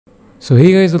So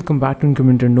hey guys, welcome back to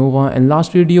Incrementer Nova. In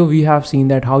last video we have seen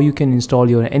that how you can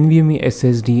install your NVMe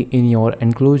SSD in your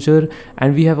enclosure,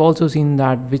 and we have also seen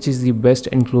that which is the best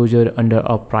enclosure under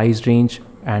a price range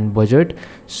and budget.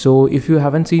 So if you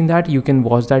haven't seen that, you can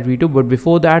watch that video, but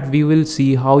before that we will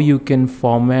see how you can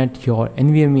format your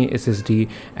NVMe SSD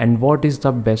and what is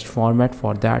the best format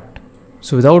for that.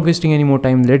 So without wasting any more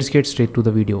time, let's get straight to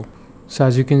the video. So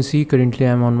as you can see, currently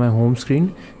I'm on my home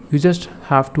screen. You just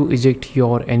have to eject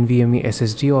your NVMe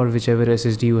SSD or whichever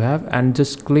SSD you have and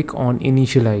just click on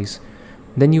initialize.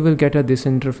 Then you will get this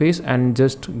interface and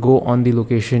just go on the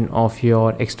location of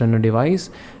your external device,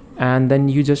 and then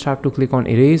you just have to click on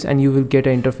erase and you will get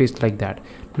an interface like that.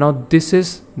 Now this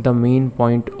is the main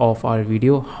point of our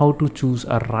video, how to choose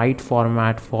a right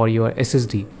format for your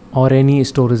SSD or any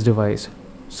storage device.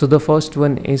 So the first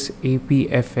one is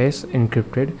APFS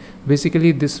encrypted.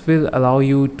 Basically this will allow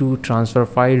you to transfer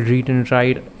file, read and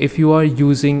write. If you are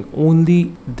using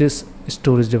only this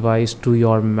storage device to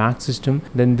your Mac system,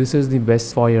 then this is the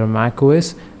best for your Mac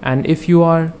OS. And if you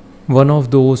are one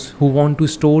of those who want to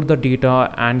store the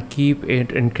data and keep it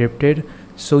encrypted,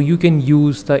 so you can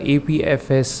use the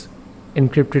APFS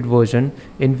encrypted version,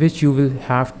 in which you will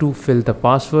have to fill the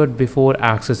password before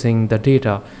accessing the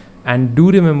data. And do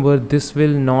remember, this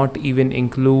will not even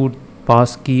include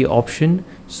passkey option,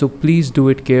 so please do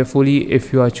it carefully.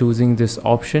 If you are choosing this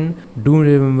option, do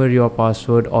remember your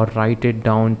password or write it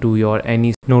down to your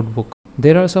any notebook.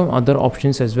 There are some other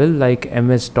options as well, like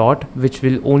MS dot, which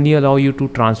will only allow you to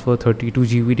transfer 32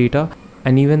 GB data,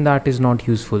 and even that is not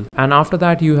useful. And after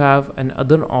that you have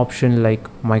another option like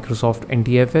Microsoft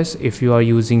NTFS if you are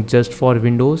using just for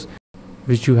Windows,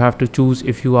 which you have to choose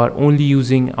if you are only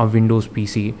using a Windows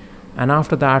PC. And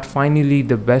after that, finally,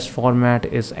 the best format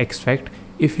is extract.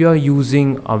 If you are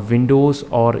using a Windows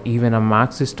or even a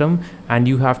Mac system and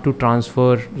you have to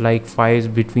transfer like files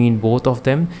between both of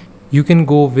them, you can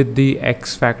go with the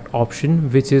extract option,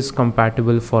 which is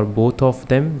compatible for both of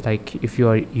them. Like if you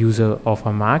are a user of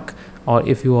a Mac or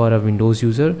if you are a Windows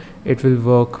user, it will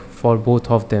work for both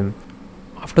of them.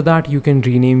 After that, you can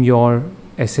rename your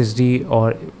SSD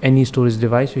or any storage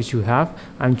device which you have.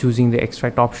 I'm choosing the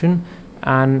extract option,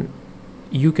 and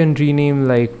you can rename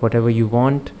like whatever you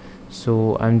want.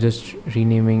 So I'm just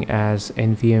renaming as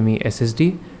NVMe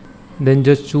SSD. Then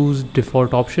just choose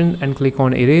default option and click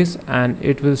on erase, and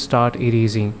it will start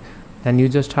erasing. Then you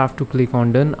just have to click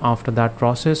on done after that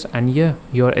process, and yeah,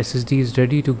 your SSD is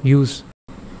ready to use.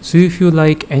 So if you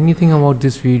like anything about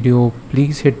this video,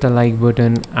 please hit the like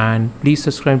button and please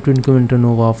subscribe to Incrementer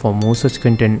Nova for more such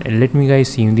content, and let me guys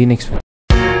see you in the next video.